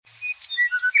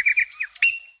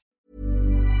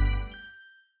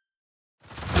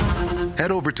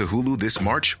Head over to Hulu this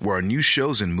March, where our new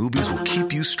shows and movies will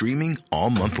keep you streaming all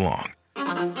month long.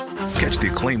 Catch the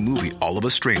acclaimed movie All of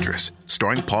Us Strangers,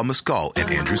 starring Paul Mescal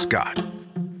and Andrew Scott.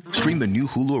 Stream the new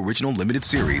Hulu original limited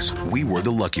series We Were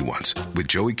the Lucky Ones with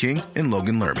Joey King and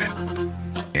Logan Lerman.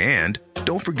 And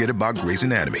don't forget about Grey's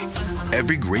Anatomy.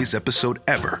 Every Grey's episode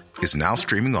ever is now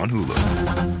streaming on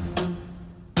Hulu.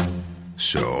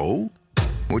 So,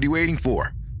 what are you waiting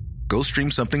for? Go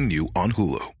stream something new on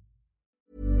Hulu.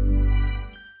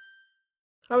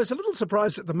 I was a little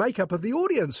surprised at the makeup of the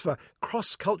audience for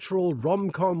cross-cultural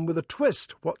rom-com with a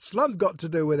twist. What's Love Got to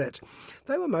Do with It?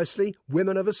 They were mostly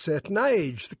women of a certain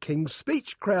age, the King's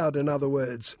Speech crowd, in other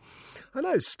words. I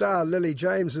know star Lily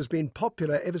James has been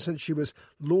popular ever since she was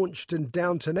launched in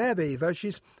Downton Abbey, though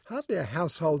she's hardly a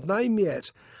household name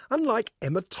yet, unlike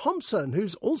Emma Thompson,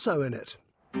 who's also in it.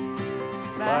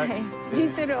 Bye.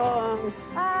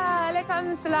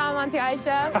 Alaikum salam, Auntie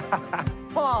Aisha.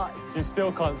 What? You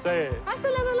still can't say it.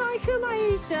 Assalamu alaikum,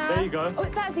 Aisha. There you go. Oh,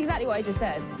 that's exactly what I just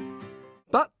said.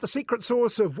 But the secret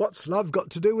source of What's Love Got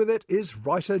to Do with It is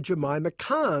writer Jemima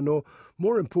Khan, or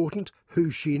more important,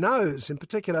 who she knows, in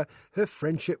particular her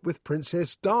friendship with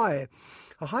Princess Di.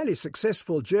 A highly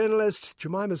successful journalist,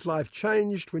 Jemima's life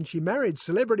changed when she married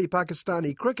celebrity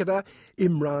Pakistani cricketer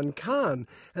Imran Khan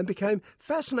and became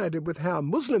fascinated with how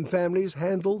Muslim families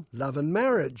handle love and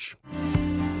marriage.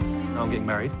 I'm getting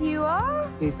married. You are?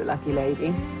 Who's the lucky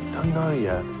lady? Don't know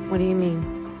yet. What do you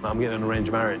mean? I'm getting an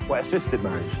arranged marriage. Well, assisted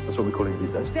marriage. That's what we're calling it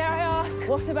these days. Dare I ask,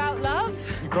 what about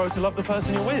love? You grow to love the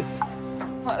person you're with.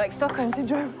 What, like Stockholm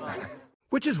Syndrome?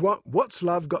 Which is what What's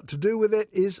Love Got to Do with It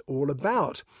is all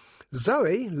about.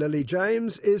 Zoe, Lily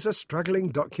James, is a struggling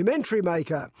documentary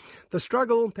maker. The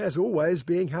struggle, as always,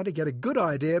 being how to get a good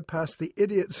idea past the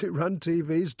idiots who run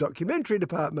TV's documentary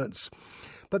departments.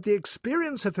 But the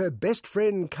experience of her best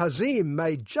friend Kazim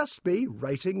may just be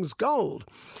ratings gold.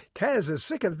 Kaz is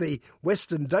sick of the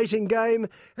Western dating game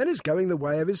and is going the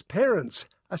way of his parents,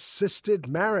 assisted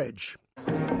marriage.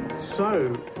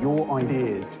 So, your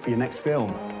ideas for your next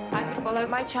film? I could follow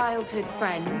my childhood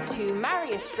friend to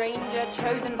marry a stranger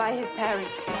chosen by his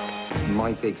parents.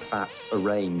 My big fat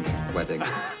arranged wedding.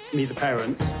 Meet the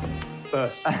parents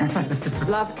first.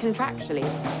 Love contractually.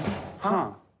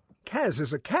 Huh. Kaz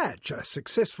is a catch, a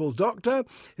successful doctor.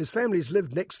 His family's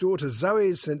lived next door to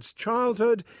Zoe's since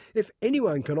childhood. If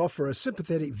anyone can offer a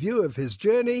sympathetic view of his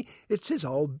journey, it's his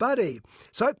old buddy.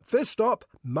 So, first stop,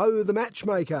 Mo the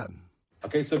matchmaker.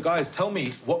 Okay, so guys, tell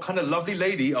me, what kind of lovely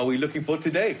lady are we looking for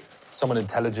today? Someone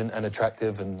intelligent and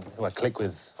attractive and who I click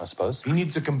with, I suppose. He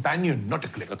needs a companion, not a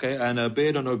click. Okay, and a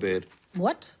beard or no beard?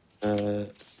 What?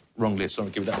 Wrong list,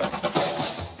 sorry, give it that back.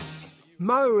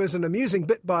 Mo is an amusing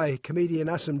bit by comedian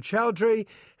Asim Chowdhury,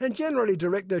 and generally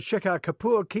director Shekhar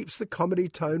Kapoor keeps the comedy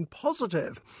tone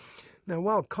positive. Now,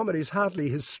 while comedy's hardly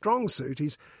his strong suit,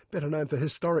 he's better known for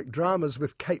historic dramas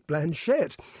with Cate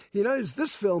Blanchett. He knows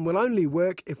this film will only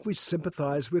work if we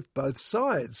sympathise with both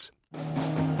sides.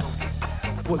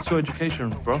 What's your education,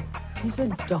 bro? He's a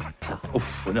doctor.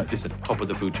 Oof, no, listen, top of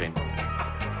the food chain.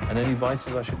 And any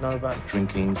vices I should know about?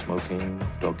 Drinking, smoking,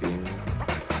 dogging.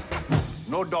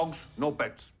 No dogs, no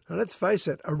pets. Now, let's face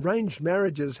it, arranged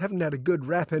marriages haven't had a good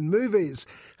rap in movies.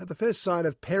 At the first sign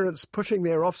of parents pushing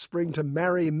their offspring to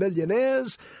marry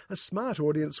millionaires, a smart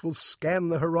audience will scan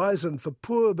the horizon for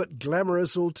poor but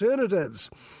glamorous alternatives.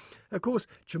 Of course,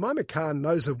 Jemima Khan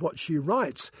knows of what she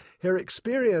writes. Her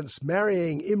experience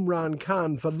marrying Imran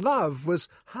Khan for love was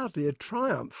hardly a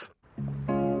triumph.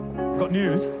 Got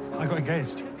news. I got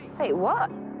engaged. Wait,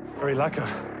 what? Very lacquer.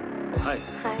 Hi.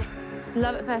 Hi. It's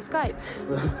love at first Skype.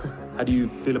 How do you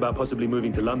feel about possibly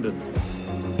moving to London?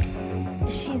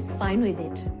 She's fine with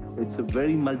it. It's a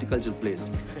very multicultural place.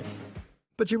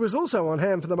 But she was also on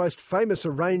hand for the most famous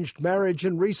arranged marriage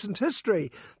in recent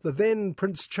history, the then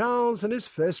Prince Charles and his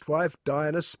first wife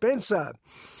Diana Spencer.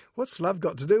 What's love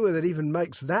got to do with it even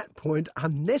makes that point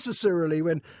unnecessarily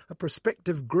when a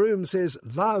prospective groom says,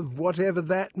 love whatever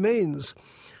that means.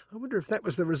 I wonder if that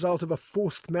was the result of a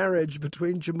forced marriage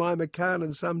between Jemima Khan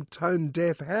and some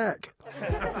tone-deaf hack.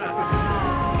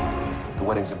 The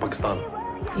wedding's in Pakistan.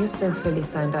 You're so fully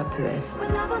signed up to this.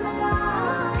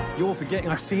 You're forgetting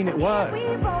I've seen it work.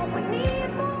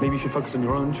 Maybe you should focus on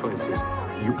your own choices.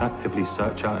 You actively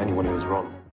search out anyone who is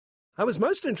wrong. I was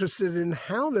most interested in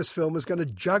how this film was going to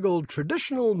juggle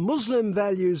traditional Muslim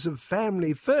values of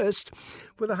family first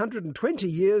with 120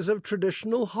 years of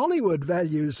traditional Hollywood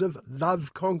values of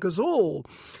love conquers all.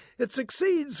 It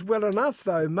succeeds well enough,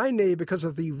 though, mainly because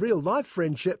of the real-life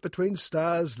friendship between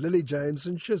stars Lily James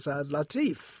and Shazad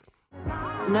Latif.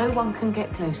 No one can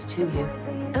get close to you.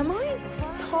 Am I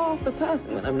half the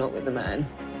person when I'm not with the man?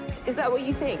 Is that what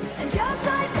you think?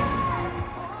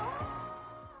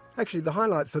 Actually, the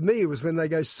highlight for me was when they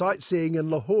go sightseeing in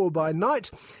Lahore by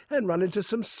night and run into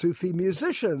some Sufi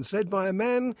musicians, led by a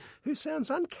man who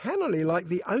sounds uncannily like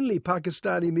the only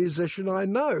Pakistani musician I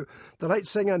know, the late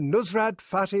singer Nusrat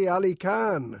Fateh Ali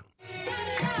Khan.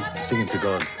 Singing to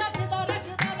God.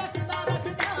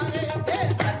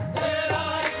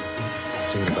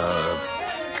 Singing about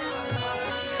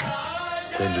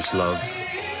dangerous love.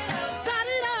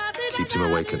 Keeps him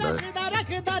awake at night.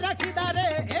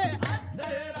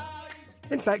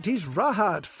 In fact, he's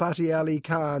Rahat Fateh Ali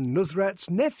Khan, Nusrat's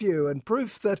nephew, and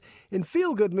proof that in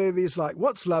feel-good movies like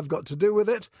What's Love Got to Do With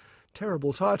It,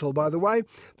 terrible title by the way,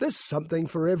 there's something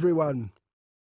for everyone.